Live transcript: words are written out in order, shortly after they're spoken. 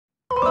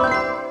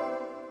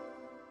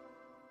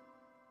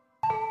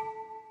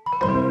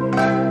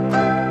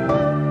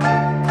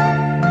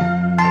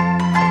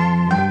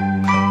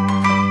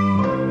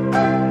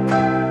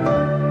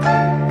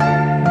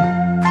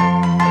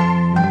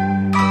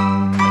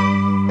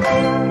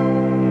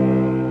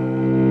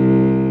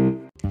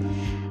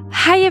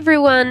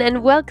everyone,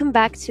 and welcome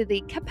back to the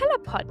Capella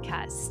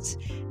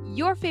Podcast,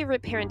 your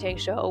favorite parenting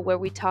show where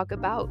we talk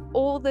about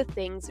all the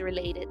things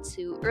related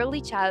to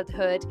early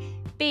childhood,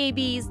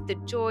 babies, the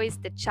joys,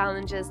 the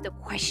challenges, the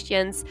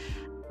questions.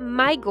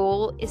 My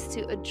goal is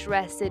to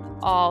address it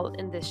all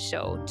in this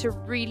show, to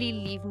really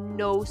leave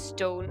no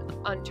stone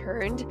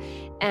unturned,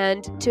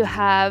 and to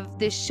have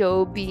this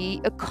show be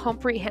a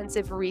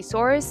comprehensive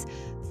resource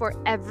for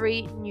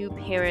every new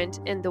parent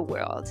in the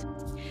world.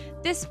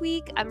 This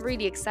week, I'm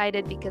really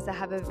excited because I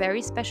have a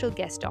very special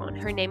guest on.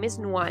 Her name is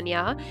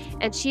Nwannia,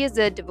 and she is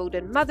a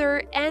devoted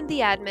mother and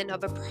the admin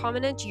of a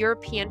prominent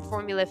European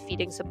formula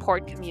feeding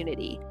support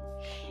community.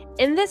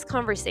 In this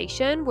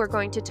conversation, we're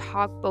going to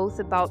talk both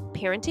about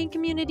parenting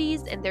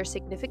communities and their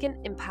significant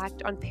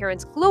impact on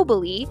parents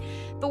globally,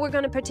 but we're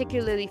going to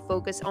particularly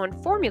focus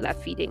on formula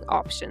feeding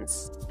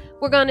options.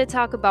 We're going to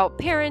talk about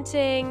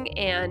parenting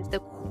and the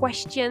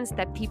questions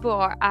that people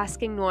are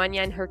asking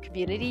Nwannia in her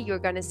community. You're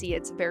going to see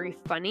it's very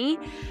funny.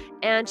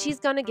 And she's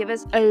going to give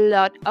us a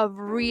lot of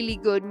really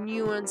good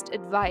nuanced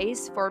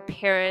advice for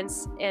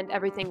parents and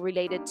everything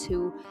related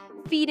to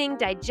feeding,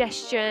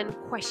 digestion,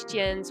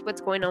 questions,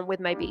 what's going on with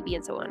my baby,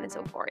 and so on and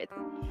so forth.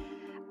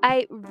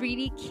 I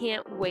really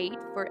can't wait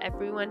for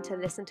everyone to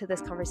listen to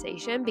this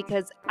conversation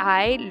because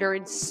I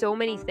learned so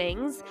many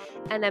things,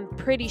 and I'm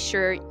pretty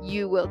sure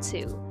you will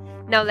too.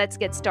 Now let's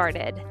get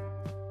started.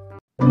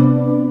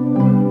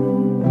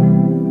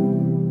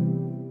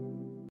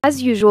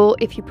 As usual,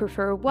 if you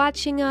prefer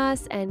watching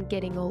us and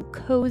getting all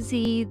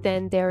cozy,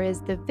 then there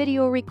is the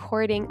video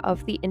recording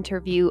of the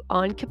interview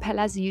on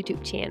Capella's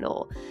YouTube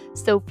channel.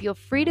 So feel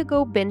free to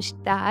go binge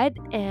that,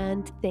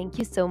 and thank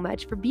you so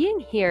much for being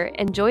here.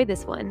 Enjoy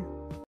this one.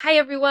 Hi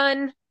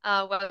everyone,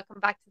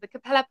 welcome back to the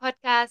Capella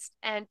Podcast,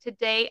 and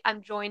today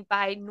I'm joined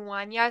by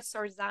Nwannia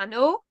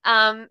Sorzano,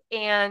 and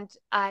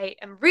I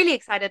am really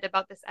excited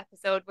about this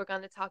episode. We're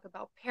going to talk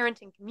about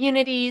parenting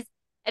communities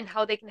and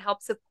how they can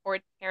help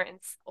support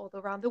parents all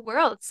around the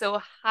world. So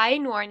hi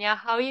Nwannia,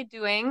 how are you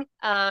doing?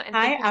 And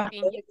Hi, thank you for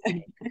being here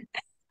today.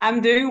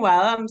 I'm doing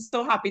well. I'm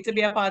so happy to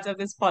be a part of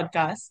this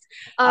podcast.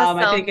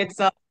 I think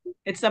Awesome.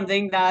 it's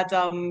something that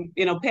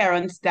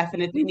parents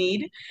definitely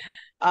need.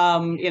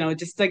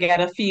 Just to get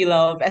a feel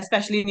of,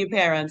 especially new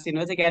parents,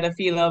 to get a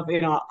feel of,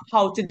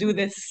 how to do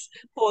this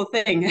whole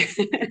thing.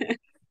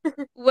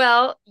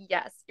 Well,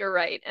 yes, you're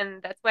right.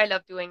 And that's why I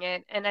love doing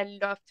it. And I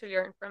love to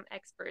learn from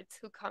experts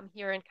who come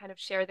here and kind of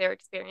share their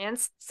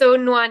experience. So,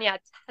 Nwannia,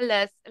 tell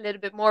us a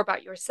little bit more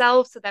about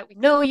yourself so that we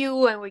know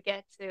you and we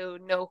get to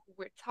know who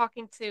we're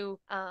talking to.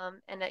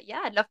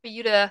 Yeah, I'd love for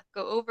you to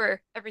go over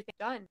everything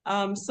done.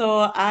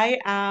 So I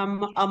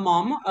am a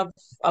mom of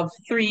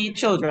three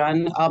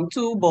children,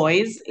 two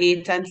boys,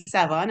 8 and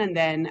 7, and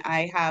then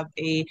I have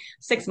a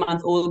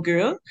 6-month-old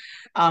girl,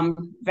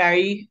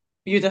 very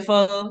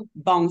beautiful,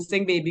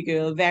 bouncing baby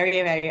girl, very,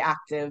 very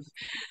active.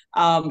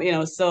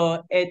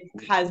 So it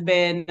has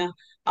been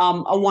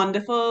a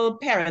wonderful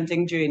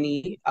parenting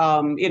journey.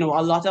 A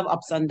lot of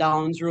ups and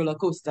downs, roller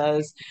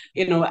coasters,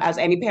 as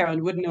any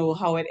parent would know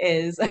how it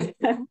is.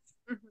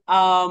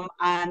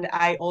 And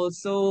I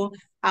also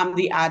am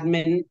the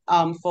admin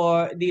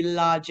for the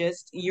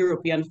largest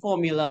European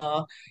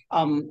formula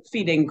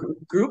feeding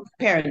group,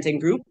 parenting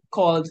group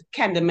called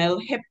Kendall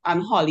Hip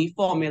and Holly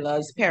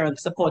Formulas Parent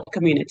Support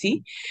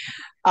Community.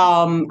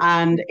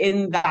 And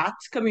in that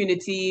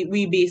community,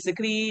 we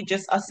basically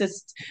just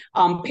assist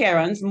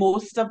parents.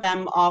 Most of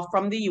them are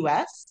from the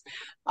US,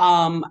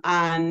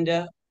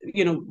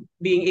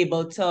 being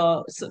able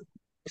to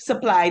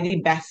supply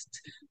the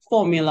best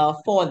formula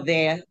for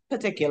their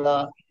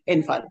particular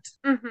infant.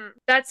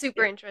 That's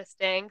super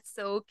interesting.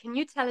 So, can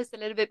you tell us a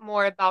little bit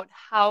more about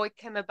how it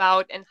came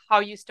about and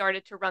how you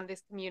started to run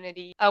this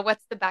community?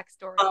 What's the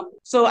backstory?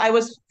 So I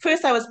was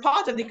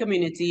part of the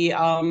community.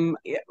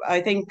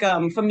 I think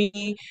for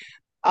me,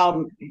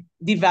 um,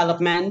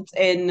 development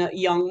in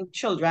young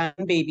children,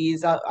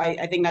 babies.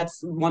 I think that's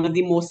one of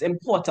the most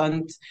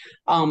important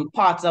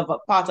parts of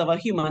a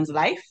human's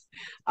life.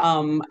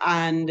 I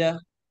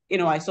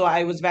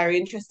was very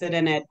interested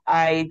in it.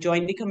 I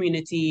joined the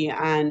community,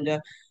 and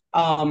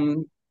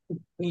um,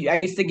 I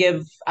used to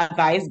give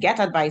advice, get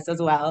advice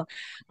as well.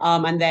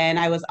 And then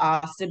I was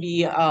asked to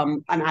be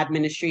an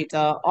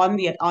administrator on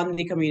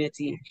the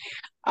community.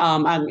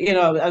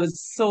 I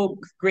was so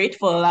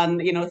grateful and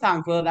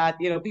thankful that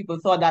people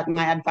thought that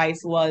my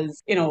advice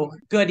was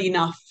good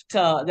enough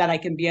to that I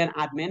can be an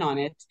admin on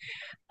it.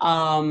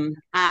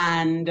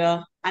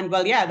 And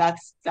well, yeah,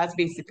 that's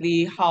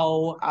basically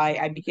how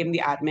I became the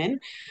admin.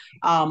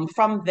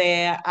 From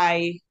there,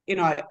 I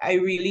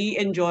really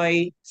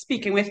enjoy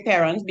speaking with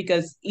parents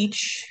because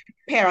each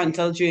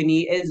parental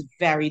journey is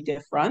very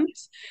different.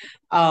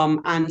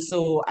 And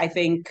so I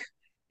think,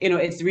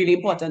 it's really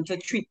important to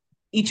treat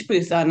each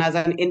person as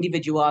an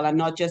individual and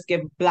not just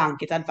give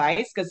blanket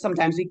advice, because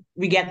sometimes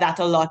we get that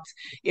a lot,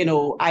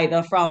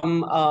 either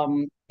from,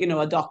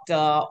 a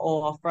doctor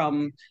or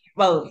from,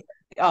 well,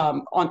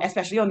 on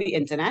especially on the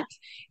internet.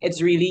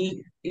 It's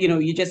really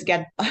you just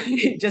get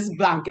just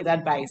blanket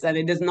advice, and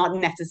it does not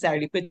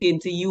necessarily pertain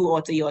to you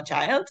or to your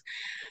child.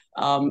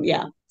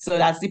 Yeah, so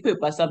that's the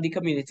purpose of the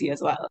community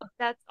as well.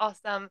 That's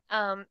awesome.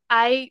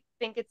 I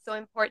think it's so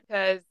important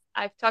because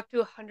I've talked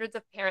to hundreds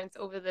of parents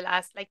over the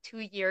last like 2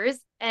 years,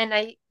 and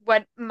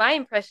what my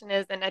impression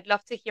is, and I'd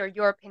love to hear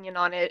your opinion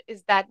on it,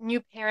 is that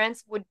new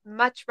parents would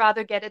much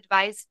rather get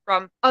advice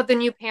from other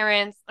new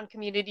parents on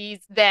communities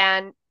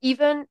than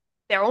even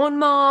their own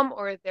mom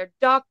or their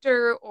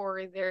doctor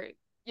or their,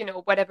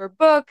 whatever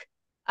book.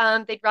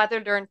 They'd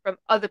rather learn from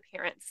other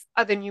parents,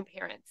 other new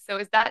parents. So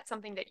is that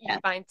something that you Yeah.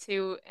 find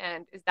too?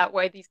 And is that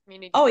why these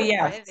communities Oh are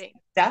yes, thriving?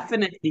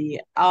 definitely.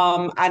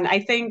 And I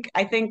think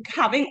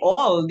having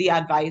all the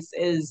advice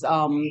is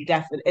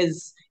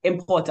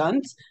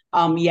important.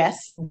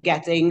 Yes,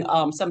 getting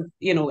some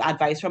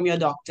advice from your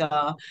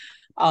doctor,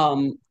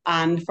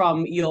 and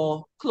from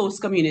your close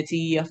community,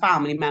 your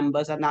family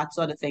members, and that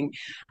sort of thing.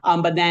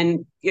 But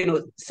then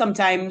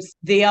sometimes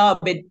they are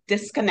a bit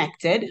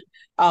disconnected,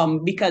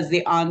 because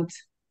they aren't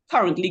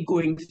currently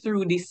going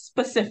through the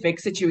specific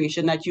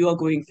situation that you are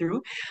going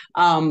through.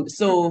 Mhm,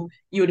 So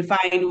you would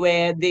find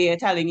where they're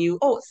telling you,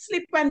 oh,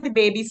 sleep when the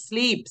baby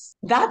sleeps.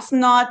 That's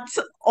not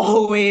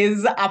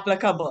always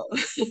applicable,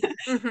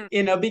 mhm,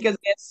 because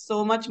there's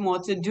so much more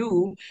to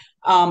do.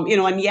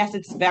 And yes,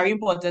 it's very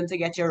important to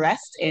get your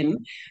rest in.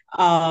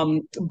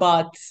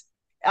 But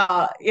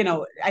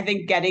I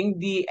think getting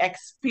the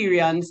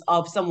experience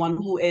of someone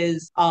who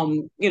is,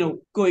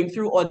 going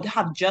through or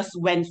have just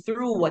went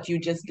through what you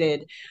just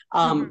did,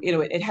 mhm,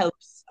 it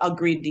helps a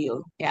great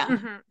deal. Yeah.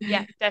 mhm.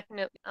 Yeah,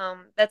 definitely.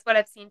 That's what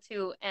I've seen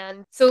too.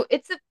 And so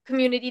it's a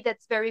community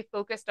that's very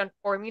focused on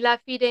formula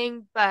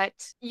feeding, but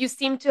you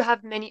seem to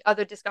have many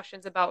other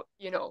discussions about,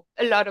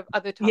 a lot of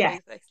other Yes.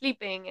 topics like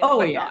sleeping and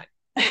Oh, yeah. whatnot.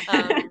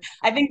 Um,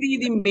 I think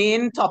the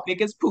main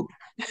topic is poop.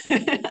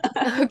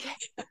 okay.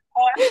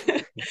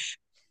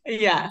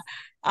 Yeah.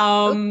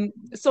 Okay.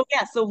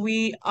 So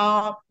we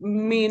are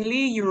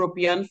mainly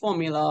European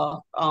formula,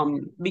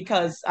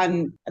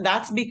 and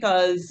that's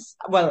because,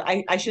 well,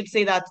 I should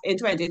say that in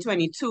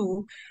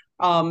 2022,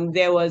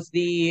 there was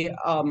the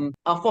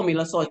a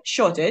formula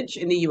shortage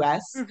in the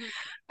US,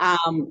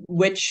 Mhm,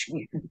 which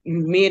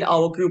made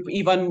our group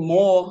even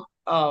more.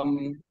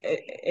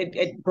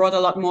 It brought a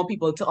lot more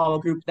people to our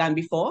group than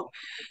before.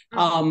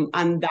 mhm,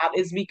 And that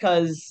is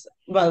because,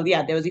 well,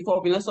 yeah, there was a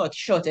formula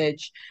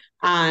shortage,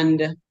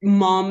 and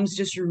moms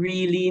just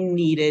really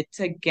needed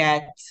to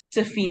get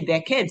to feed their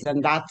kids,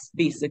 and that's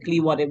basically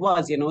what it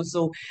was.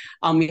 So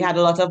we had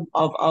a lot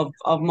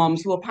of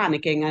moms who were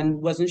panicking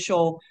and wasn't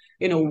sure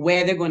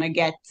where they're going to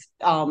get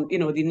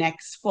the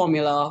next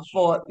formula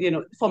for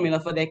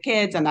their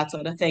kids and that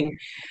sort of thing.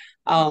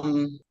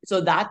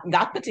 So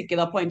that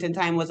particular point in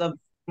time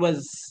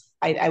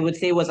I would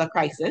say was a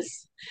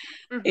crisis.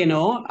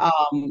 mhm,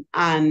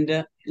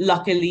 And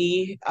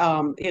luckily,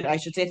 I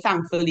should say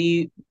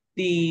thankfully,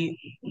 the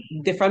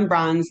different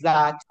brands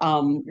that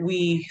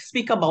we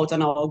speak about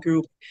in our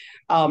group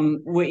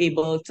were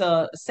able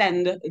to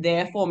send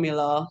their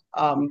formula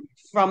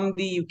from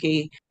the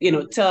UK,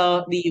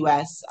 to the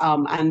US,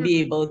 and be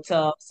mhm, able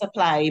to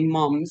supply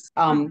moms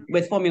mhm,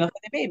 with formula for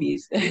their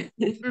babies.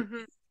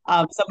 mhm.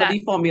 Some of That. the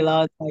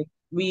formula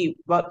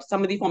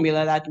some of the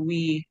formula that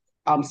we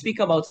speak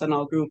about in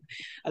our group,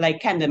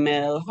 like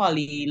Kendamil,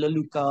 Holly,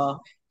 Loluca,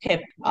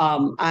 Hip,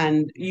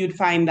 and you'd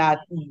find that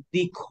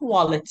the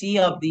quality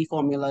of the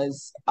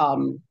formulas,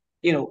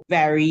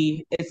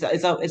 very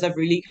is a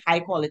really high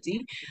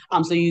quality.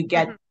 So you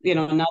get, Mhm.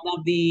 none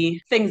of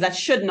the things that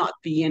should not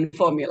be in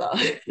formula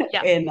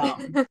Yeah. in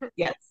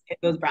yes, in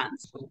those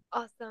brands.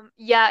 Awesome.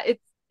 Yeah,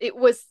 it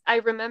was I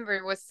remember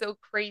it was so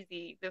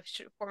crazy, the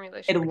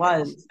formula It shortage.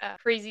 was.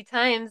 Crazy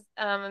times.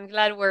 I'm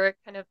glad we're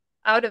kind of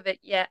out of it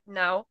yet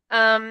now.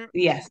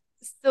 Yes.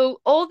 So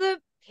all the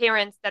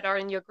parents that are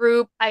in your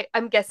group,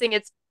 I'm guessing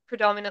it's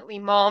predominantly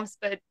moms,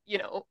 but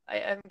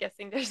I'm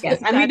guessing there's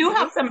Yes. And we dads do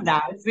have too. some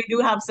dads. We do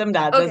have some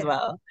dads as Okay.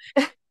 well.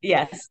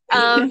 Yes.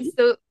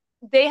 So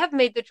they have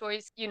made the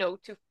choice,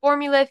 to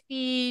formula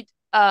feed.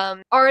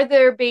 Are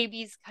their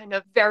babies kind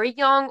of very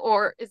young,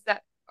 or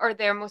are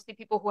there mostly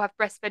people who have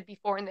breastfed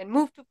before and then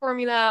moved to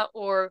formula,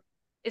 or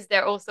is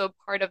there also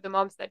part of the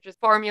moms that just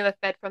formula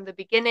fed from the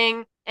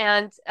beginning?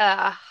 And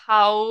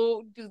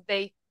how do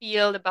they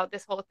feel about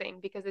this whole thing?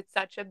 Because it's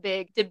such a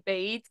big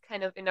debate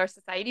kind of in our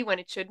society when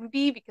it shouldn't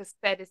be, because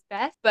fed is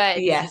best.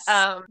 But Yes.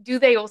 do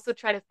they also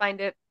try to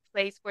find a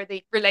place where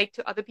they relate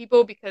to other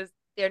people because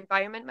their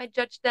environment might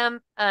judge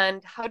them?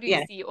 And how do you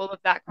Yes. see all of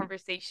that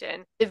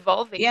conversation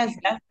evolving, Yes,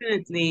 maybe?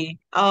 definitely.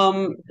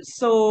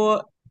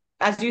 So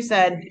as you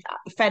said,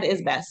 fed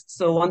is best.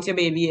 So once your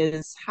baby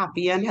is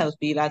happy and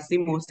healthy, that's the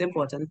most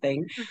important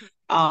thing.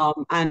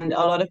 Mhm, And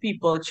a lot of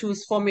people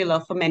choose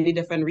formula for many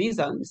different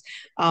reasons.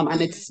 And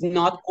mhm, it's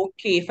not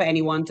okay for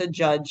anyone to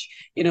judge,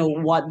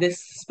 what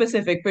this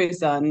specific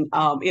person,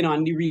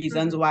 and the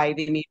reasons mhm, why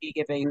they may be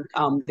giving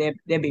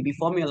their baby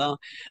formula.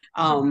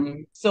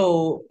 mhm,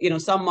 So,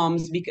 some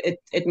moms,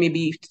 it may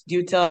be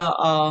due to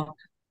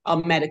a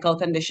medical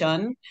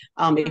condition.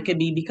 It could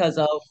be because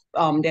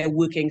of their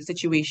working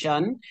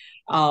situation,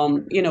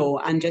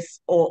 and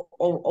just or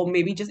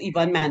maybe just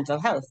even mental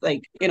health.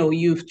 Like,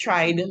 you've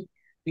tried,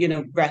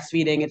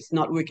 breastfeeding, it's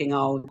not working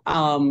out.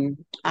 And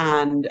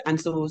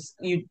so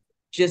you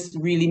just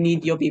really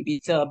need your baby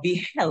to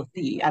be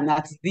healthy, and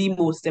that's the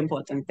most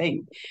important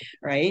thing,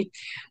 right?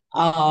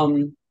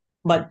 Um,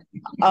 but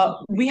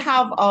we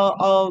have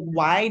a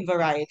wide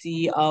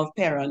variety of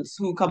parents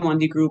who come on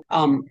the group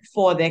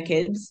for their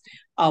kids.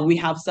 We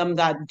have some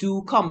that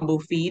do combo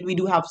feed. We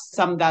do have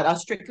some that are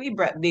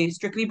they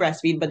strictly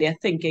breastfeed, but they're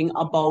thinking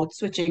about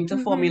switching to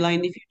Mm-hmm. formula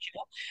in the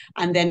future.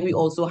 And then we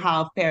also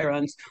have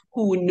parents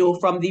who know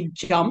from the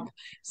jump,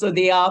 so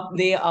they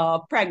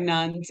are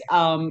pregnant,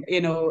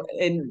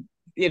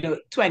 in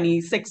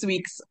 26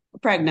 weeks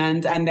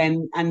pregnant, and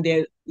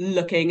they're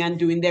looking and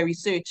doing their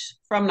research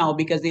from now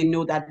because they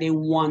know that they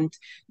want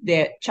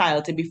their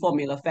child to be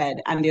formula fed,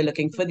 and they're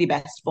looking for the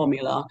best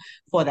formula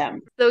for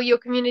them. So your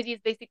community is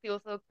basically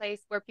also a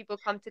place where people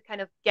come to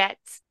kind of get,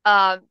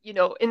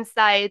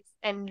 insights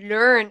and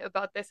learn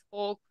about this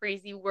whole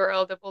crazy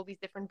world of all these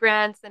different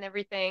brands and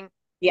everything.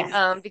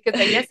 Yes. Because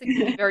I guess it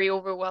can be very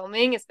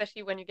overwhelming,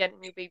 especially when you get a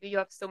new baby. You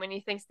have so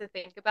many things to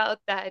think about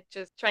that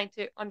just trying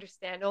to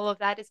understand all of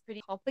that is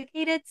pretty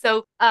complicated. So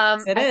It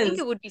I think is.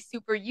 it would be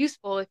super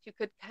useful if you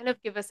could kind of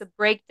give us a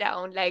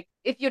breakdown. Like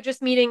if you're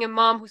just meeting a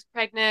mom who's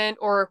pregnant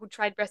or who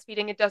tried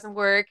breastfeeding, it doesn't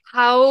work,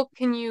 how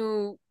can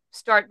you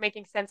start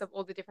making sense of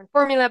all the different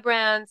formula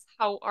brands?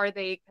 How are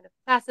they kind of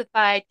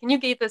classified? Can you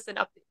give us an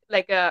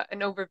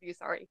overview,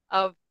 sorry,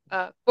 of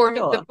the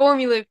Sure.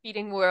 formula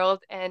feeding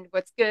world and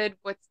what's good,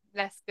 what's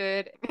less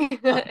good? I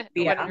want to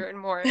Yeah. learn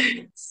more.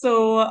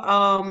 So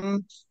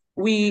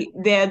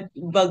there are,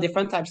 well,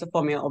 different types of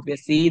formula,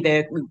 obviously.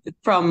 They're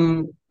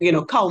from,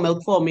 cow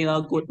milk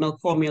formula, goat milk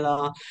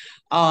formula.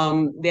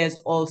 There's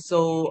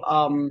also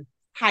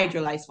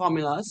hydrolyzed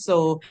formula.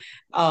 So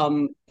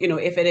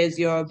if it is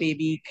your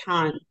baby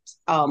can't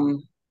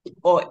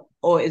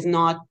or is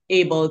not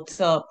able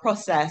to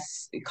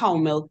process the cow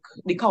milk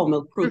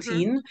Mm-hmm.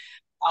 protein,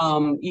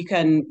 you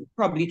can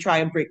probably try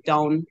a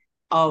breakdown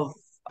of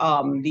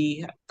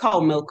the cow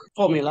milk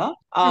formula.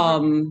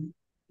 Mm-hmm.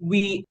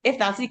 If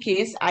that's the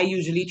case, I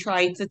usually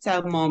try to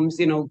tell moms,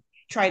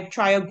 try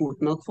a goat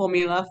milk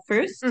formula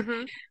first,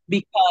 Mm-hmm.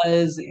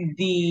 because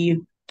the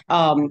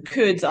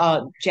curds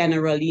are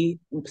generally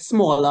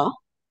smaller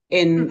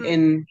in Mm-hmm.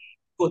 in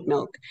goat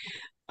milk.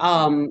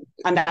 And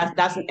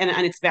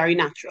and it's very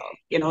natural,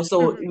 so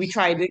Mm-hmm. we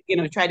try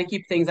to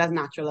keep things as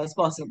natural as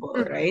possible,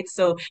 Mm-hmm. right?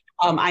 So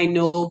I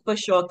know for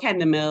sure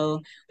Kendamil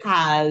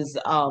has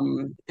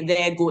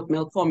their goat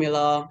milk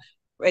formula.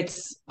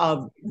 It's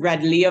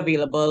readily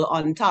available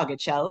on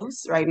Target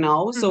shelves right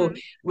now, so Mm-hmm.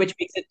 which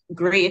makes it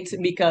great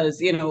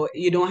because you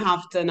don't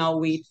have to now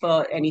wait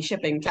for any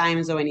shipping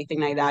times or anything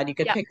like that. You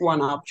could Yeah. pick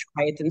one up,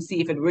 try it, and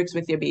see if it works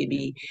with your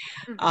baby.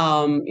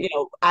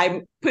 Mm-hmm. I'm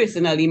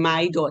personally,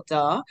 my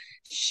daughter,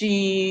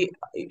 she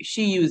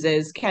she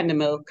uses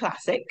Kendamil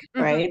Classic,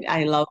 Mm-hmm. right?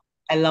 I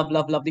love,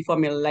 love the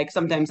formula. Like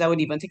sometimes I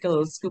would even take a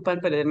little scoop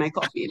and put it in my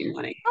coffee in the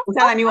morning. Don't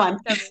tell anyone,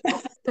 Tell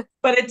me.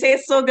 but it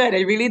tastes so good.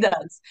 It really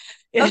does.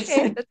 It's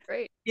Okay, that's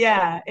great.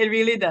 yeah, it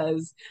really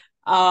does.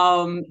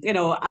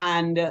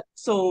 And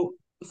so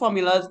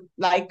formulas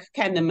like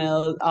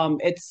Kendamil,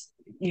 it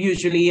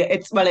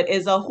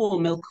is a whole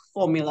milk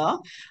formula,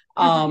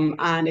 Mm-hmm.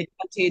 and it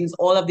contains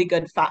all of the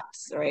good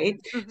fats, right?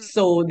 Mm-hmm.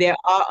 So there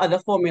are other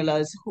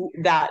formulas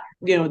that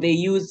they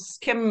use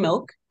skim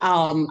milk,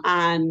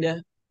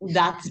 and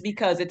that's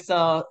because it's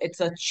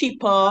a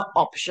cheaper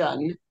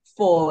option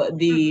for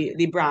Mm-hmm.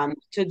 the brand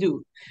to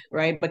do,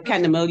 right? But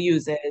Mm-hmm. Kendamil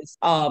uses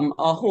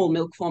a whole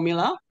milk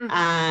formula,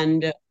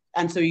 Mm-hmm.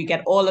 and so you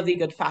get all of the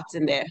good fats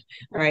in there,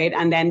 right?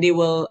 And then they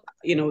will,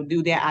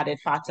 do their added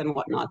fats and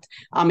whatnot.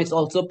 It's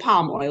also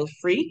palm oil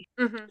free.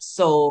 Mm-hmm.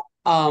 So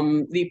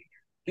the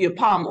your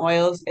palm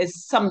oils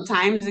is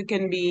sometimes it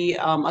can be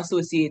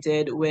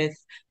associated with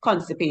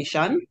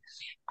constipation.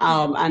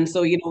 Mm-hmm. And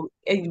so,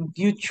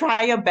 you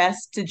try your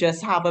best to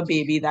just have a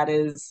baby that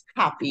is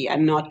happy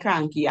and not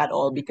cranky at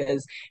all,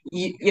 because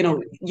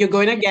you're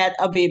going to get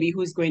a baby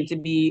who's going to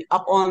be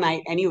up all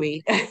night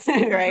anyway,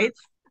 Mm-hmm. right?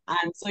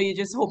 And so you're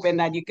just hoping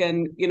that you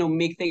can,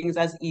 make things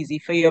as easy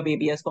for your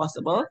baby as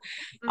possible.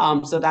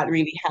 Mm-hmm. So that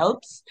really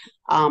helps.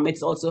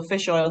 It's also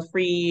fish oil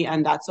free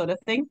and that sort of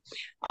thing.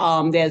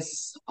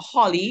 There's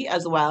holly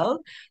as well.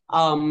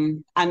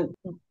 And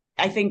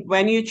I think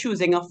when you're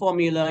choosing a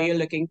formula, you're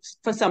looking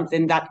for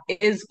something that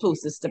is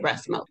closest to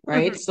breast milk,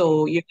 right? Mm-hmm.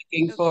 So you're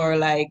looking Okay. for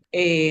like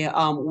a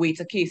weight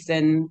to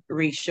casein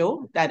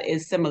ratio that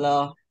is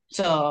similar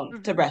to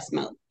Mm-hmm. breast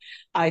milk.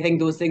 I think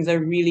those things are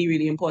really,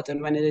 really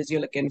important when it is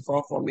you're looking for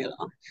a formula.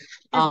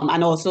 Mm-hmm.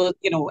 And also,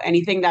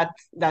 anything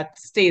that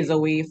stays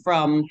away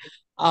from,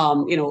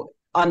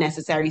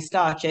 unnecessary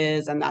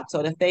starches and that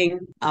sort of thing.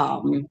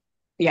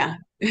 Yeah.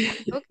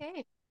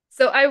 Okay.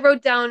 So I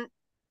wrote down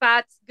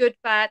fats, good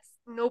fats,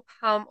 no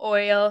palm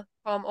oil,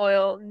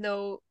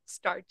 no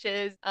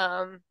starches.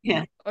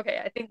 Yeah.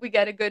 Okay, I think we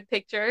get a good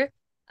picture.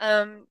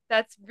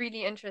 That's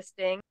really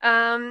interesting.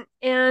 So,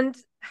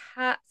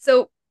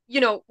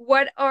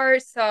 what are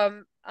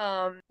some,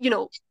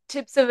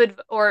 tips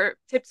or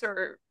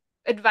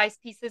advice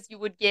pieces you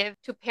would give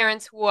to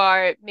parents who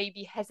are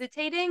maybe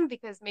hesitating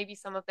because maybe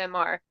some of them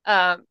are,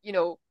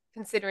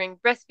 considering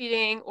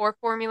breastfeeding or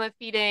formula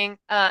feeding,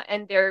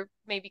 and they're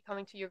maybe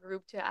coming to your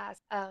group to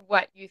ask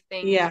what you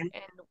think Yeah.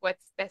 and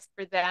what's best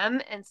for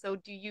them. And so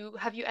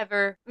have you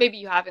ever, maybe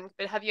you haven't,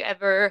 but have you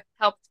ever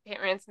helped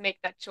parents make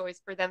that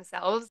choice for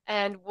themselves?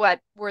 And what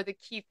were the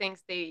key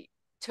things they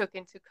took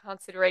into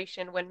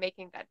consideration when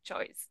making that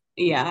choice?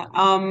 Yeah.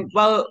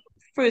 Well,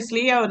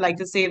 firstly, I would like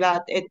to say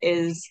that it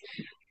is,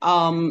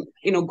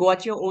 go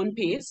at your own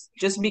pace.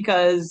 Just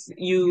because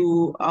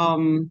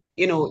don't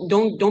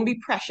be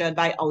pressured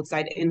by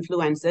outside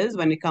influences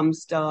when it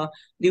comes to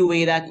the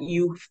way that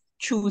you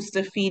choose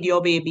to feed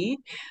your baby.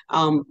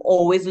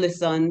 Always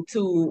listen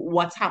to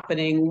what's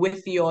happening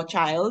with your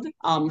child,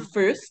 Mm-hmm.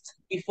 first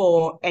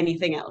before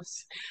anything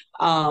else.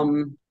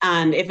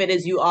 And if it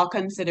is you are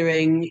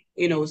considering,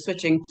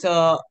 switching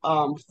to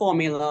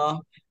formula,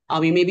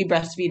 you may be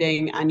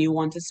breastfeeding and you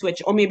want to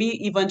switch, or maybe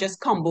even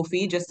just combo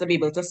feed just to be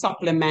able to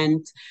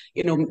supplement,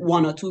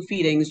 one or two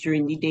feedings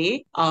during the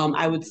day.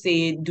 I would Mm-hmm.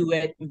 say do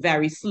it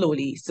very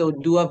slowly. So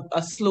do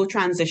a slow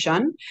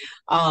transition,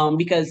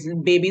 because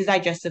babies'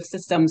 digestive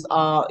systems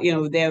are,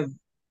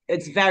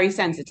 it's very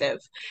sensitive.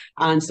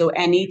 And so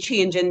any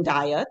change in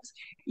diet,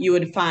 you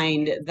would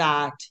find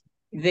that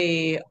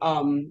they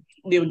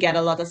would get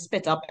a lot of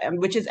spit up,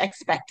 which is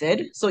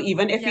expected. So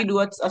even if Yeah. you do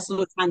a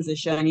slow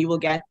transition, you will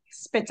get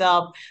spit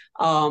up.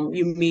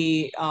 You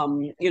may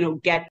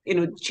get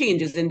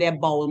changes in their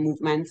bowel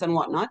movements and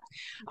whatnot.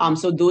 Mm-hmm.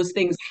 So those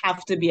things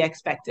have to be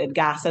expected.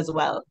 Gas as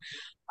well,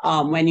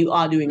 Mm-hmm. when you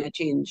are doing a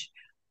change.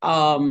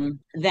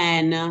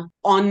 Then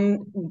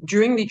on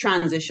during the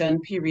transition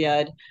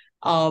period,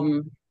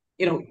 um,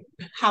 you know,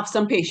 have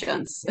some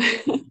patience.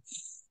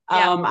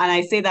 Yeah. And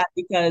I say that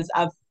because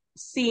I've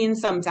seen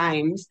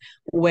sometimes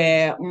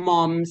where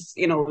moms,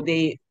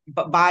 they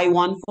buy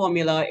one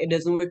formula, it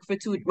doesn't work for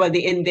two. Well,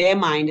 they in their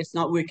mind, it's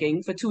not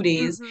working for 2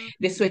 days. Mm-hmm.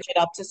 They switch it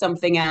up to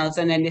something else,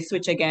 and then they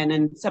switch again.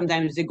 And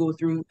sometimes they go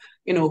through,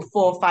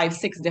 4, 5,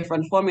 6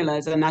 different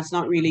formulas, and that's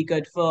not really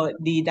good for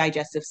the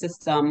digestive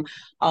system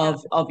Yeah.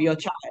 of your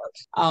child.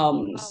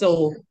 Wow.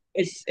 So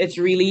it's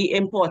really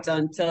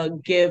important to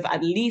give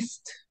at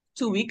least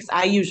 2 weeks.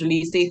 I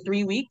usually say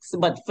 3 weeks,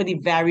 but for the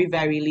very,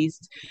 very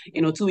least,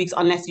 2 weeks,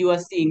 unless you are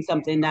seeing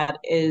something that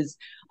is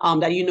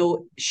that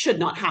should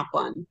not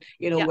happen,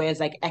 Yeah. where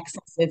it's like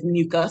excessive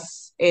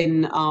mucus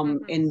in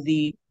Mm-hmm.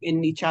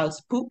 the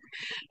child's poop.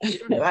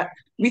 Mm-hmm.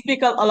 We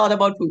speak a lot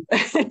about poop,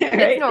 It's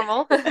right?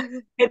 normal.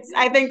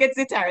 I think it's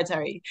the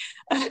territory.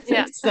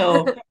 Yeah.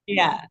 So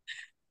yeah.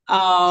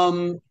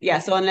 Yeah,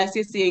 so unless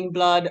you're seeing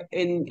blood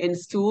in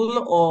stool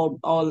or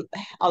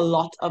a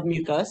lot of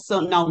mucus. So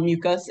now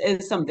mucus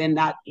is something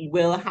that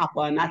will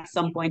happen at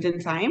some point in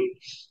time,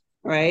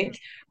 Mm-hmm. right?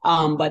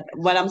 But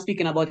what I'm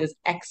speaking about is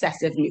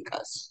excessive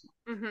mucus,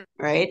 Mm-hmm.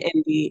 right,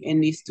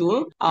 in the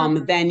stool.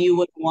 Mm-hmm. Then you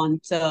would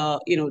want to,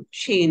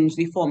 change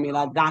the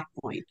formula at that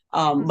point.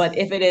 But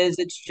Mm-hmm. if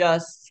it's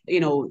just,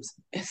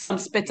 some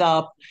spit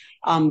up,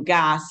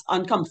 gas,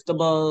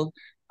 uncomfortable,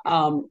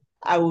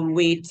 I will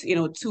wait, two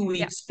Yeah.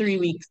 weeks, 3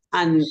 weeks,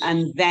 and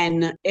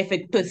then if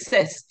it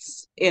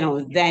persists,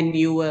 then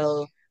you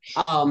will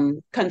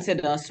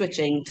consider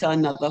switching to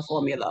another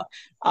formula.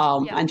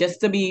 Yeah. And just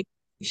to be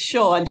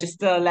sure, and just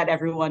to let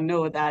everyone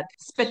know that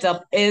spit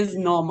up is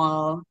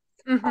normal.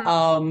 Mm-hmm.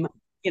 um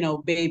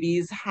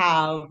Babies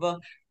have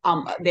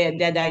their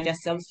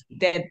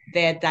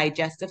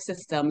digestive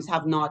systems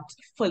have not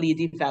fully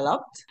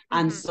developed,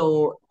 and Mm-hmm.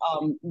 so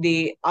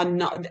they are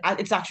not,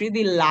 it's actually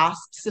the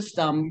last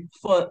system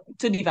for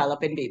to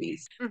develop in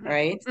babies, Mm-hmm.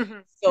 right? Mm-hmm.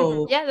 Mm-hmm.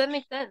 So Yeah, that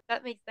makes sense.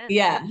 That makes sense.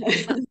 yeah,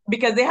 Uh,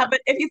 because they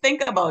haven't, if you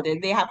think about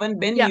it, they haven't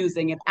been yeah.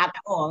 using it at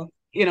all,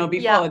 Yeah.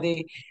 before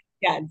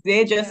yeah,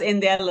 they're just Yeah. in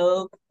their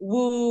little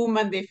womb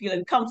and they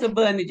feeling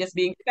comfortable and they're just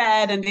being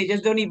fed and they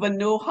just don't even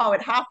know how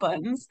it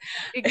happens,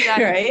 right?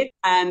 Exactly.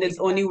 And it's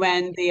only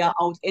Exactly. when they are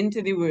out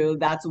into the world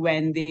that's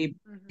when they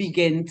Mm-hmm.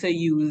 begin to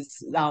use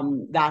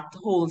that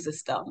whole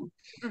system.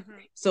 Mm-hmm.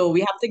 So we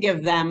have to give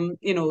them,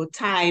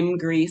 time,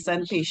 grace,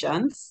 and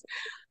patience,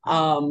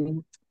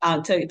 um,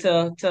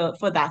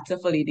 for that to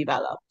fully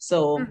develop. So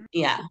Mm-hmm.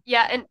 yeah.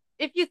 Yeah, and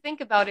if you think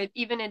about it,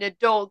 even in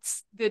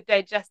adults, the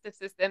digestive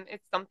system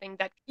is something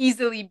that can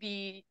easily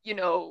be,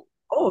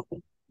 Oh, kind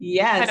of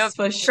yes,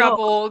 for sure.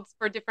 troubled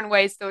for different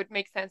ways. So it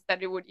makes sense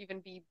that it would even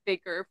be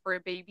bigger for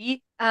a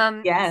baby.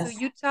 So Yes.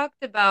 you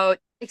talked about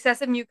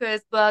excessive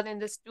mucus, blood in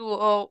the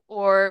stool,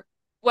 or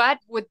what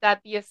would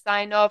that be a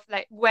sign of?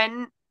 Like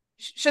when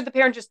should the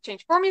parent just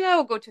change formula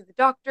or go to the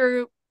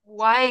doctor?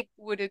 Why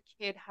would a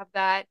kid have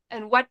that?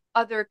 And what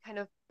other kind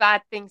of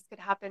bad things could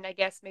happen? I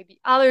guess maybe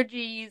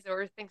allergies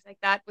or things like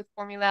that with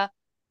formula,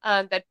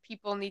 that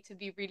people need to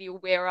be really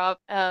aware of.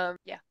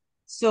 Yeah.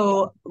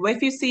 So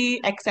if you see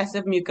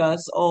excessive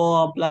mucus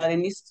or blood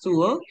in the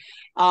stool,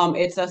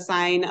 it's a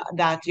sign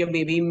that your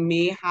baby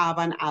may have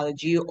an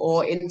allergy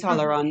or Mm-hmm.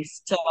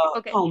 intolerance to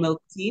Okay. cow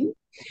milk protein.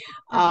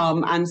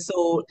 Mm-hmm. And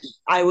so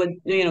I would,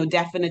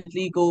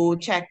 definitely go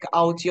check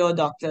out your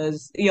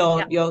doctor's,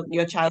 Yeah.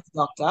 your child's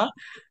doctor,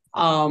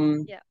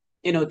 um,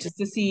 Yeah. just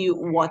to see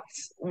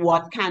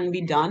what can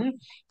be done.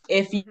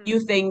 If Mm-hmm. you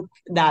think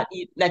that,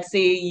 let's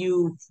say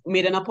you've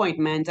made an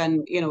appointment and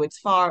it's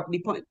far,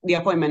 the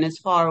appointment is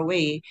far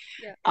away,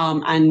 Yeah.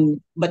 and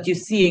but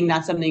you're seeing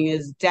that something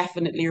is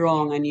definitely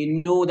wrong, and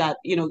that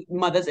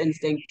mother's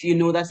instinct,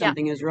 that Yeah.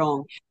 something is wrong.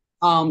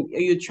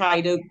 You try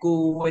to go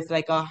with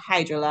like a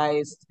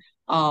hydrolyzed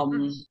um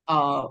Mm-hmm.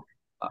 uh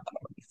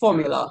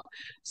formula.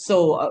 So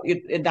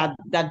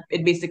that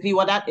it basically,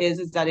 what that is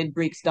that it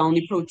breaks down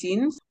the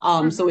proteins. So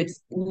Mm-hmm. it's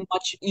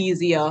much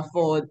easier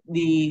for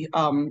the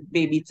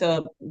baby to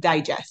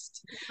digest.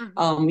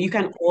 Mm-hmm. You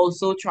can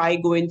also try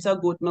going to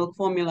goat milk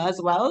formula as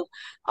well.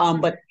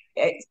 Mm-hmm. But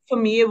for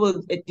me,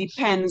 it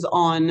depends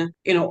on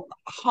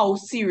how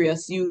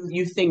serious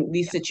you think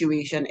the Yeah.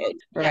 situation is,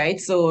 Yeah. right?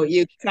 So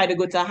you try to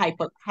go to a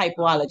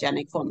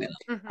hypoallergenic formula.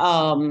 Mm-hmm.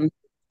 Um,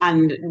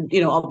 and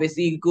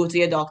obviously go to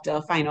your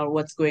doctor, find out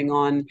what's going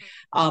on,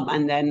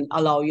 and then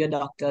allow your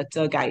doctor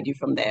to guide you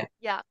from there.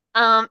 Yeah.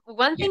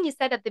 One Yeah. thing you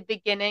said at the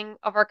beginning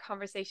of our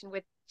conversation,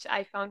 which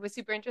I found was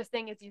super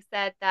interesting, is you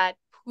said that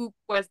poop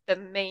was the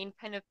main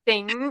kind of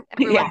thing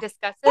everyone Yeah.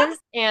 discusses,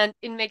 and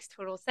it makes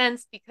total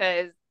sense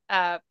because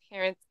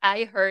parents I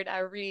heard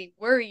are really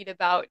worried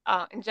about,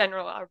 in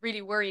general, are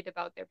really worried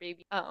about their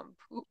baby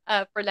poop,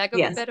 for lack of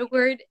a Yes. better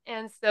word,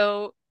 and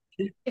so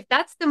if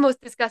that's the most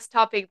discussed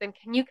topic, then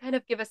can you kind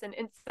of give us an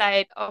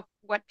insight of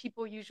what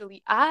people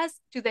usually ask?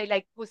 Do they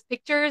like post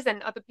pictures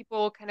and other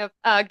people kind of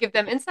give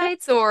them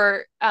insights, or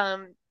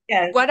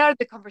Yes. what are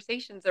the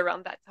conversations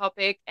around that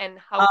topic, and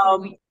how can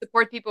Um, we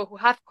support people who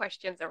have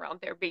questions around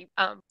their baby?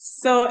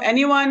 so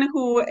anyone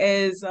who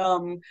is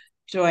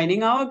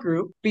joining our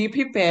group, be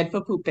prepared for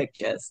poop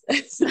pictures.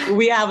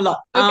 We have a lot.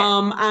 Okay.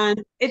 And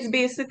it's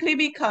basically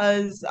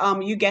because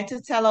you get to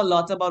tell a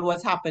lot about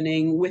what's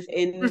happening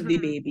within the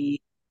Hmm.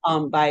 baby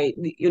by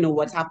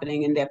what's happening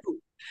in their poop.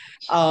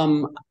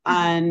 Hmm.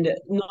 And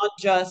not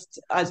just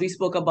as we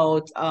spoke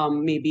about,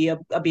 maybe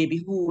a baby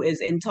who is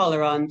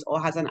intolerant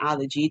or has an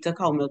allergy to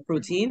cow milk Hmm.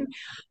 protein,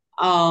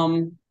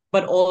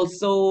 but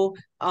also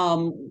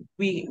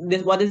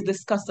what is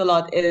discussed a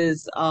lot is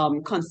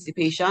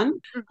constipation,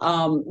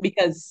 Hmm.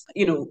 because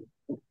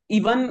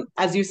even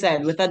as you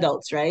said with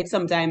adults, right?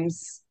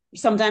 Sometimes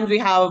we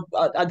have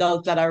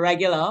adults that are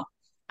regular,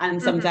 and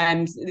Hmm.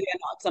 sometimes they're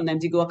not.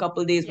 Sometimes you go a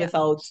couple of days Yeah.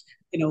 without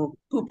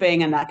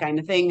pooping and that kind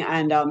of thing,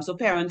 and so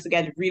parents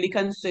get really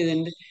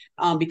concerned,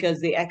 because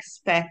they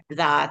expect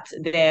that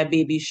their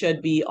baby should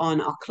be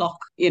on a clock,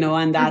 and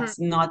Hmm. that's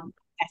not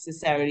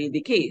necessarily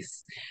the case,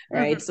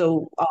 right? Hmm.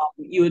 So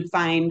you would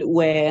find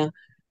where,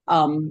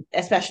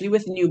 especially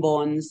with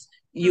newborns,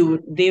 Hmm.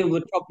 they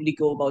would probably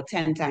go about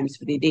 10 times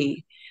for the day.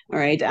 All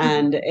right. Hmm.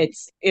 And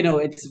it's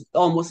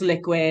almost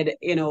liquid,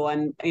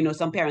 and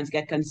some parents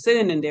get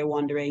concerned and they're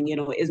wondering,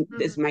 Hmm.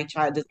 does my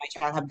child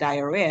have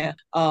diarrhea?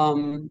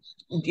 And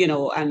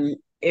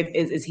if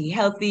is he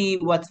healthy?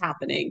 What's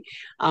happening?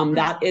 Hmm.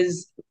 That is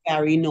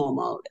very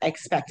normal,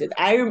 expected.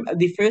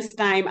 The first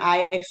time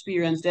I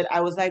experienced it,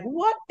 I was like,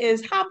 what is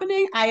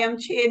happening? I am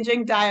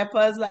changing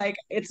diapers like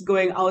it's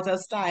going out of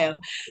style.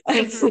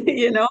 Hmm.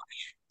 you know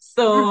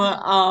so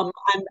Hmm.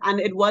 and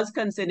it was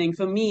concerning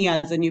for me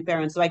as a new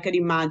parent, so I could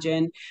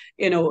imagine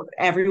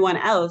everyone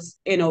else.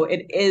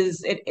 It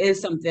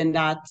is something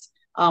that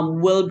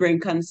will bring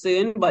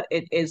concern, but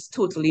it is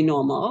totally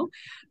normal.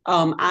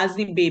 Yeah. As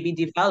the baby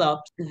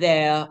develops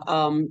their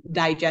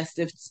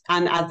digestive,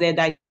 and as their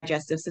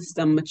digestive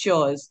system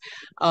matures,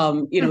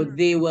 Hmm.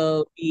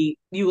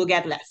 you will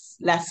get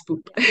less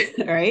poop,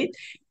 Yeah. right?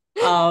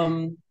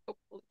 um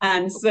Hopefully.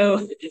 and so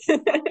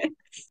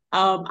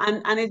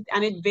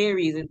and it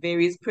varies. It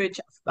varies per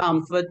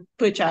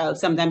child.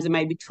 Sometimes it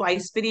might be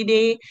twice for the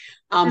day.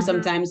 Hmm.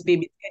 Sometimes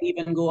babies can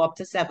even go up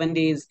to 7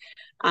 days,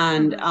 Hmm.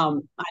 and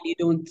you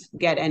don't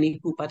get any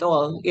poop at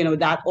all.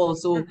 That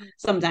also Hmm.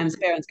 sometimes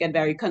parents get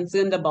very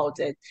concerned about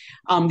it.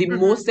 The Hmm.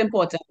 most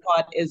important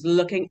part is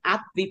looking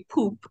at the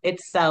poop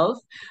itself,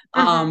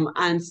 Hmm.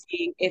 and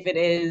seeing if it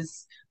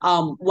is,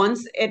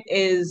 once it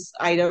is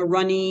either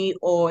runny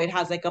or it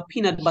has like a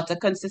peanut butter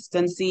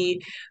consistency,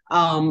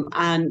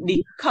 and the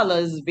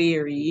colors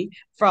vary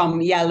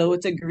from yellow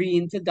to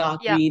green to dark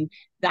Yeah. green,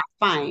 that's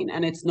fine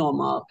and it's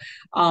normal.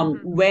 Hmm.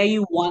 Where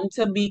you want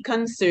to be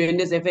concerned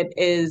is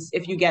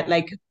if you get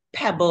like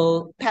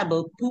pebble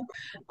poop,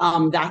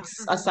 that's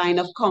a Hmm. sign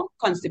of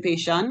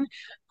constipation.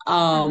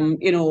 Hmm.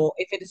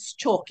 If it is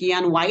chalky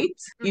and white,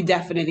 you Hmm.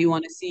 definitely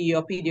want to see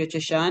your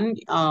pediatrician.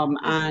 Hmm.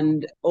 And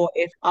or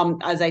if,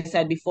 as I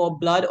said before,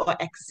 blood or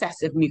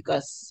excessive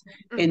mucus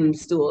Hmm. in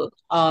stool.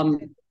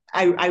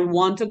 I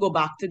want to go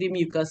back to the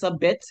mucus a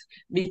bit,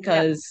 Yeah.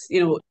 because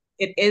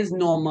it is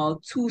normal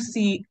to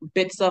see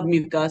bits of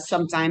mucus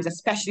sometimes,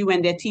 especially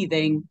when they're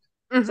teething.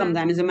 Hmm.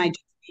 Sometimes it might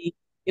just be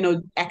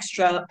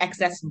extra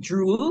excess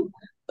drool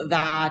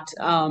that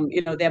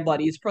their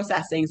body is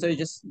processing, so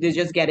they're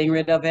just getting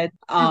rid of it.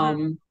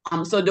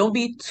 Mm-hmm. So don't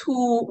be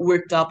too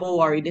worked up or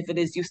worried if it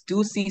is you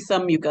do see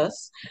some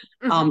mucus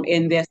Mm-hmm.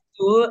 in their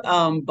stool.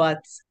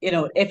 But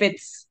if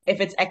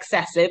it's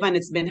excessive and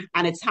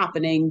it's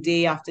happening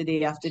day after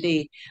day after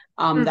day,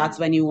 Mm-hmm. that's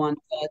when you want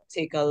to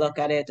take a look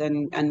at it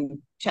and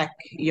check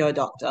your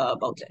doctor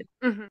about it.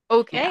 Mm-hmm. Yeah.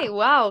 Okay,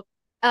 wow.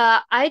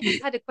 I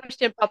just had a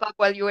question pop up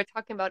while you were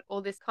talking about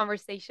all this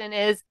conversation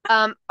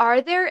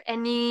are there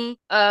any,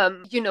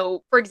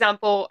 for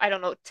example, I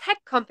don't know, tech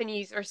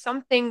companies or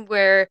something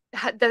where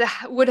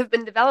would have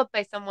been developed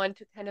by someone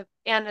to kind of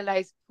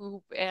analyze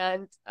poop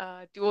and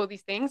do all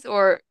these things,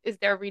 or is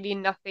there really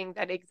nothing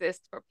that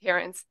exists for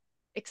parents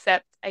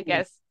except, I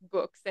guess,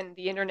 books and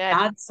the internet?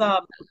 That's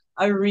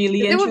a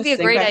really Because it would be a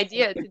interesting great question.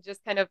 idea to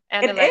just kind of It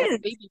analyze is.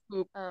 baby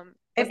poop.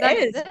 Does It that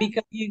is exist?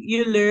 because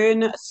you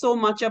learn so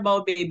much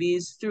about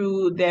babies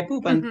through their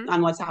poop Mm-hmm.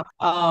 and what's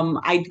happening.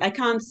 I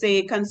can't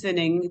say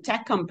concerning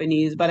tech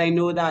companies, but I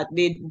know that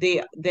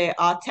they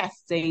are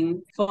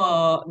testing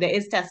for there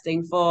is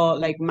testing for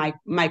like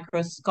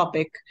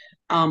microscopic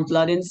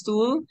blood in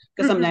stool,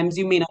 because Mm-hmm. sometimes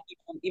you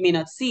may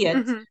not see it,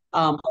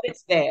 Mm-hmm. but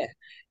it's there,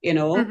 you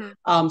know.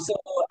 Mm-hmm. So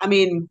I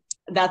mean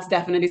that's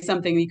definitely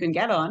something we can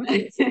get on.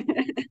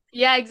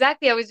 Yeah,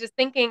 exactly. I was just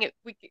thinking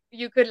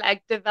you could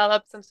like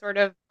develop some sort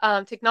of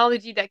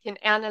technology that can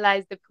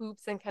analyze the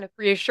poops and kind of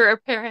reassure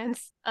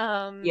parents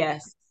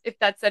Yes. if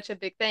that's such a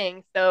big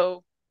thing.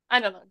 So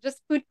I don't know,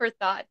 just food for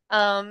thought.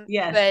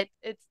 Yes. But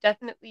it's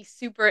definitely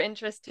super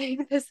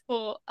interesting this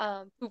whole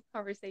poop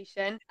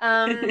conversation.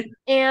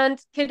 And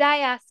could I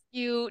ask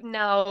you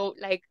now,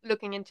 like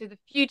looking into the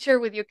future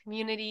with your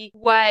community,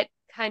 what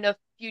kind of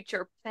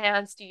future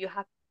plans do you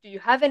have? Do you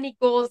have any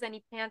goals,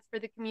 any plans for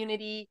the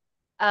community?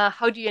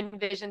 How do you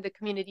envision the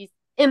community's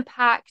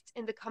impact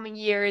in the coming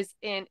years,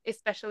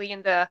 especially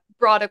in the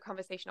broader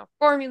conversation of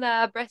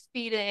formula,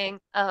 breastfeeding?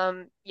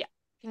 Yeah,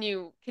 can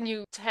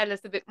you tell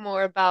us a bit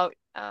more about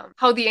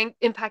how the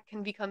impact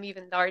can become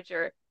even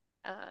larger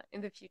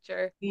in the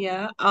future?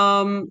 Yeah.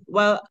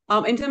 Well,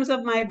 in terms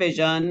of my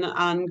vision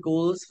and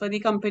goals for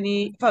the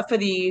company, for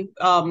the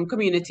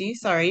community,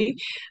 sorry,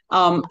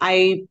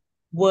 I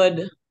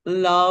would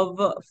love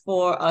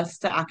for us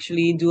to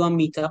actually do a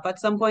meetup at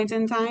some point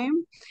in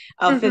time,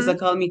 a Mm-hmm.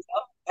 physical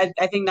meetup.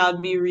 I think that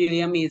would be really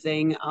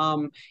amazing.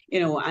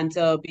 And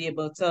to be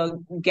able to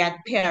get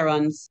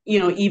parents,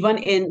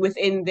 even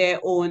within their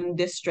own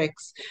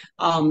districts,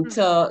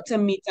 Mm-hmm. to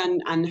meet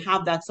and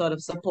have that sort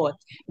of support,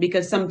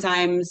 because Mm-hmm.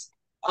 sometimes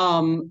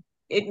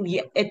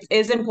it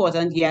is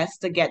important, yes,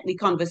 to get the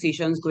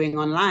conversations going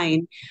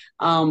online.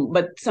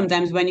 But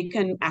sometimes when you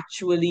can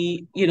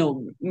actually,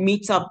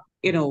 meet up,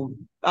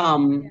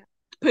 Yeah.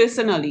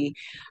 personally,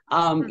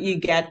 you Mm-hmm.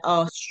 get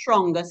a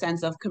stronger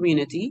sense of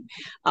community.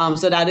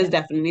 So that is Yeah.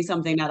 definitely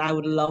something that I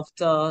would love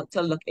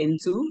to look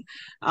into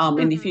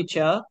in the Mm-hmm.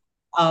 future.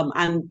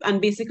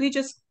 And basically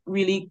just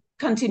really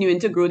continuing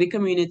to grow the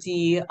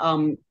community,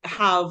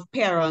 have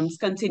parents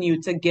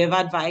continue to give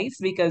advice,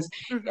 because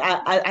Mm-hmm.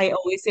 I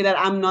always say that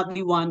I'm not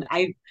the one.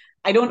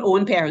 I don't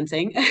own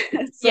parenting.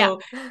 Yeah. So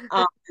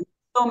um,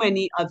 so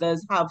many others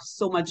have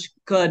so much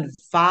good,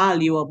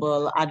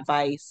 valuable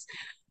advice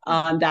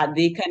Mm-hmm. that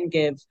they can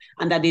give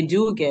and that they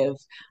do give.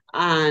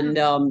 And,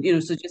 Mm-hmm.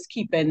 so just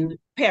keeping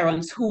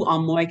parents who are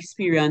more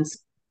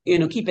experienced,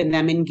 keeping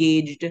them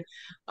engaged,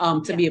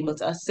 to Yeah. be able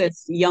to assist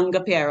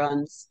younger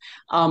parents,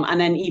 and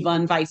then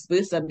even vice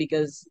versa,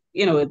 because,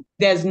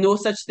 there's no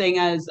such thing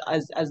as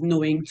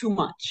knowing too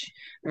much,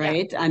 Yeah.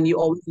 right? And you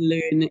always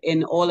learn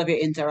in all of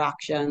your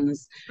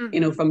interactions,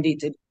 Mm-hmm. from day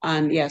to day.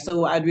 And yeah, so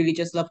I'd really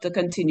just love to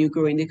continue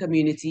growing the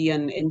community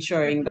and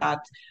ensuring Mm-hmm.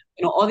 that,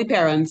 all the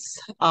parents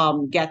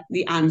get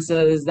the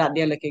answers that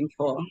they're looking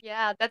for.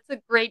 Yeah, that's a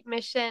great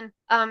mission.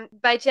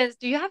 By chance,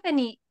 do you have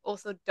any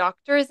also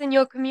doctors in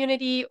your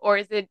community, or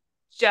is it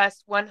just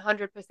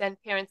 100%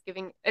 parents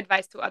giving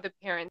advice to other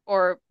parents?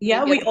 Or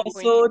Yeah, maybe at some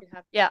point you could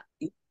have, yeah.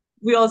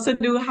 we also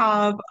do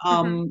have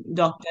Hmm.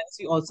 doctors.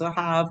 We also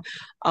have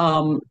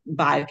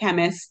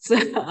biochemists.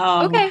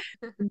 Okay.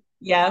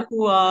 Yeah,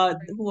 who That's are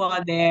great. who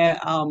are there,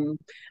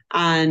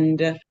 and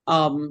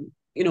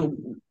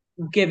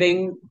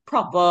giving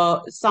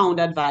proper sound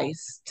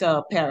advice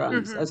to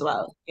parents Hmm. as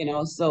well.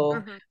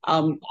 So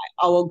Hmm.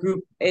 our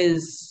group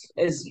is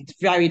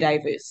very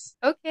diverse.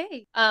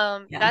 Okay.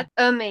 Yeah. That's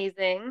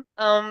amazing.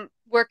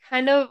 We're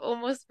kind of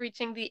almost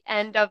reaching the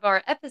end of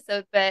our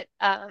episode, but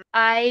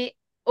I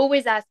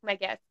always ask my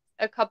guests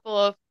a couple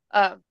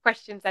of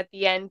questions at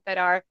the end that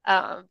are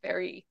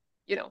very,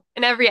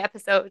 in every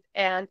episode.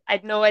 And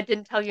I know I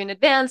didn't tell you in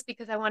advance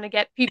because I want to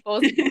get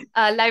people's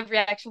live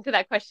reaction to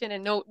that question.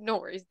 And no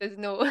worries, there's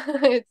no,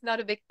 it's not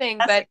a big thing.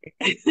 That's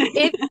But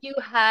if okay. you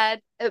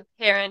had a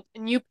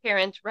new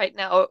parent right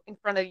now in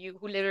front of you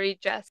who literally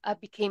just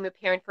became a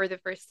parent for the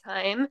first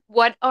time,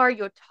 what are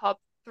your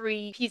top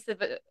three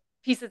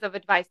pieces of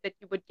advice that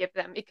you would give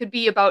them? It could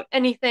be about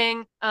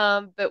anything,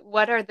 but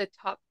what are the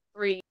top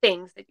three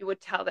things that you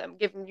would tell them,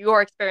 given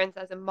your experience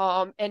as a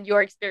mom and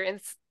your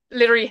experience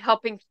literally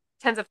helping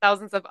tens of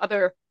thousands of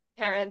other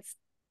parents,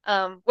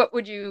 what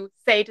would you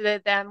say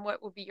to them?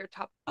 What would be your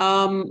top?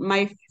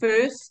 My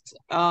first,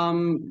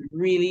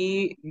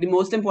 really the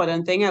most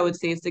important thing I would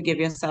say is to give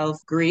yourself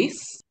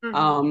grace.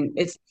 Mm-hmm.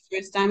 It's the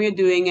first time you're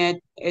doing it.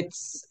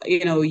 It's,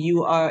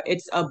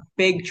 it's a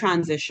big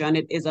transition.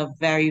 It is a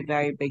very,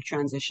 very big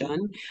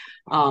transition.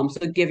 So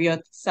give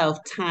yourself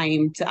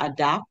time to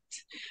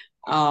adapt.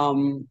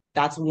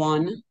 That's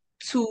one.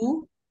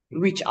 Two,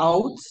 reach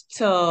out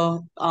to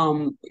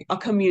a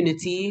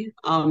community.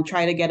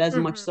 Try to get as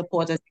much Mm-hmm.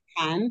 support as you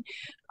can.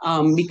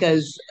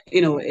 Because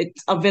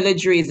it's a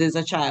village raises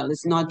a child.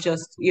 It's not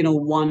just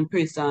one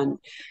person,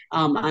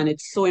 Mm-hmm. and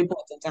it's so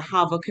important to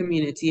have a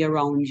community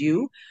around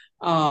you,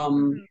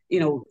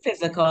 Mm-hmm.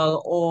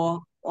 physical or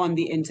on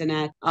the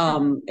internet.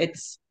 Mm-hmm.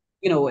 It's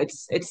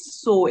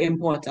so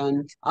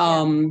important.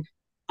 Yeah.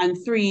 And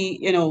three,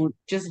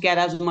 just get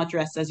as much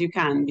rest as you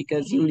can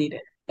because you need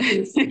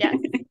Yes.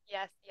 it.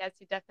 Yes,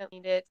 you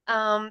definitely need it.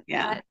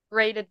 Yeah, That's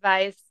great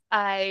advice.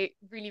 I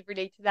really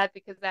relate to that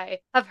because I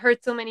have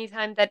heard so many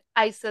times that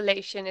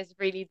isolation is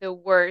really the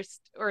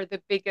worst or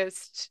the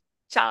biggest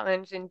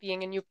challenge in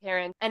being a new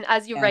parent. And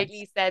as you yes,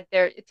 rightly said,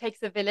 there it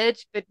takes a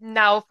village, but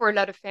now for a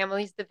lot of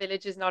families, the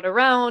village is not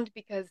around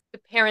because the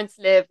parents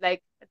live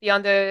like at the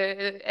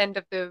other end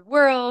of the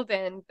world,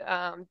 and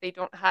they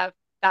don't have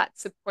that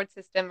support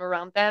system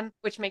around them,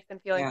 which makes them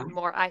feel yeah. even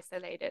more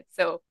isolated.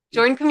 So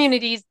join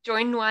communities,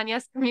 join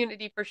Nwannia's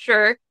community for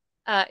sure.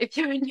 If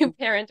you're a new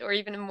parent or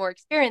even a more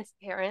experienced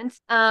parent.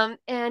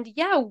 And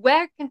yeah,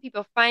 where can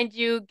people find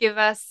you? Give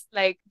us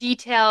like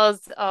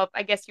details of,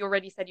 I guess you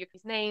already said your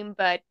name,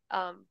 but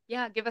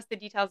yeah, give us the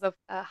details of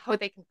how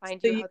they can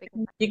find So you, how they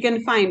can you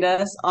can find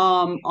us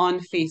on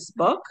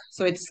Facebook.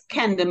 So it's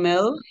find you.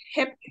 Kendamil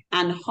Hip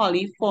and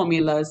Holly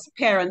Formulas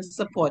Parent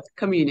Support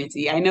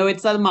Community. I know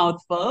it's a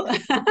mouthful.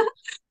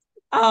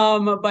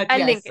 But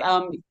I'll link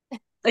yes,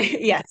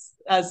 it. yes.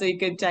 So you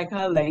can check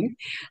her link.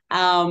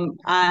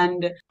 And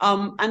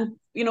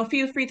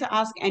feel free to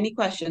ask any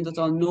questions at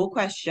all. No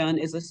question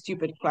is a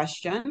stupid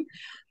question.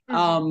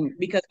 Mhm.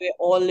 Because we're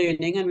all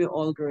learning and we're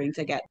all growing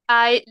together.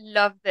 I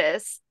love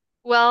this.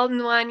 Well,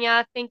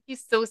 Nwannia, thank you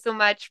so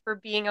much for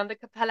being on the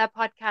Capella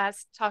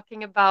podcast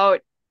talking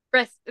about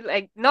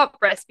not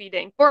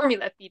breastfeeding,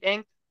 formula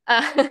feeding.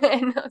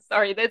 And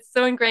sorry, that's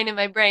so ingrained in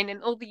my brain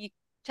and all the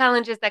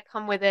challenges that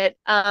come with it.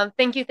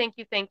 Thank you, thank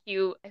you, thank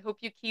you. I hope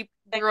you keep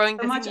Thank you growing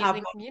so this much, Apple.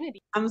 amazing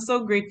community. I'm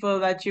so grateful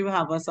that you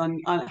have us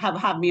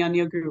have me on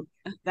your group,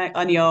 like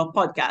on your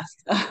podcast.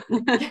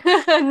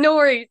 No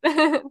worries.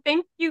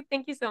 Thank you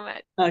so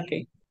much.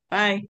 Okay.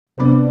 Bye.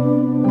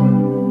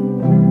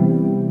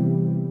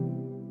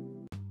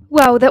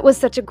 Wow, that was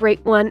such a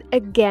great one.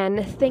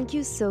 Again, thank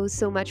you so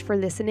much for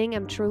listening.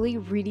 I'm truly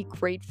really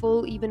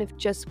grateful, even if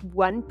just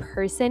one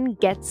person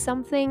gets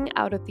something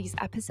out of these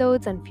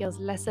episodes and feels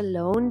less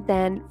alone,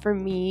 then for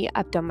me,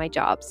 I've done my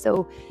job.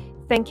 So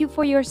thank you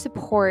for your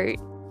support.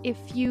 If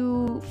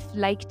you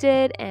liked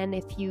it and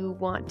if you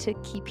want to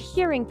keep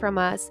hearing from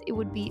us, it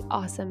would be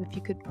awesome if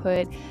you could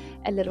put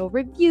a little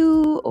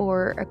review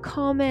or a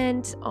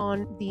comment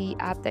on the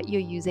app that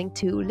you're using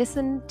to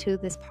listen to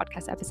this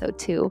podcast episode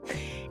too.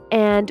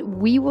 And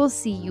we will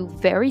see you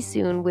very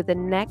soon with the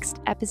next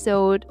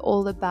episode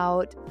all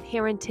about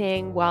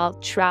parenting while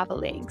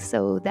traveling.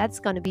 So that's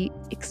going to be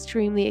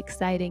extremely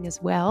exciting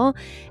as well.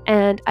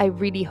 And I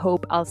really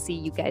hope I'll see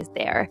you guys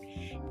there.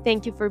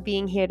 Thank you for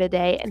being here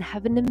today and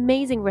have an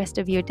amazing rest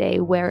of your day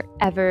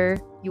wherever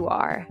you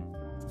are.